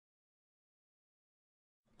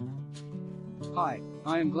Hi,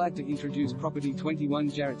 I am glad to introduce property 21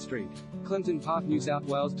 Jarrett Street, Clemton Park, New South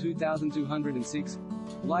Wales 2206.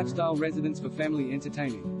 Lifestyle residence for family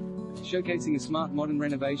entertaining. Showcasing a smart modern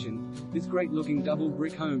renovation, this great-looking double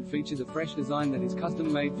brick home features a fresh design that is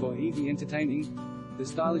custom-made for easy entertaining. The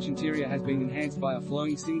stylish interior has been enhanced by a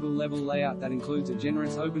flowing single-level layout that includes a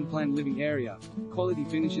generous open-plan living area, quality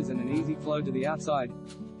finishes and an easy flow to the outside.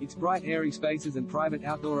 Its bright, airy spaces and private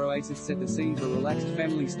outdoor oasis set the scene for relaxed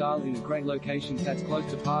family style in a great location that's close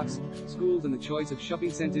to parks, schools and the choice of shopping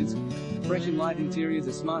centers. Fresh and light interiors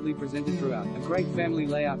are smartly presented throughout. A great family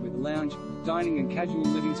layout with lounge, dining and casual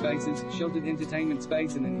living spaces, sheltered entertainment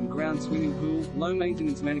space and an in-ground swimming pool,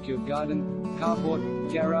 low-maintenance manicured garden,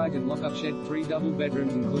 carport, garage and lock-up shed. 3 double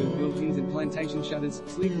bedrooms include built-ins and plantation shutters,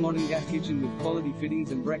 sleek modern gas kitchen with quality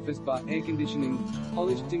fittings and breakfast bar, air conditioning,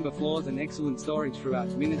 polished timber floors and excellent storage throughout.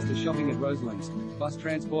 Minutes to shopping at Roselands, bus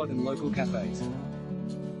transport and local cafes.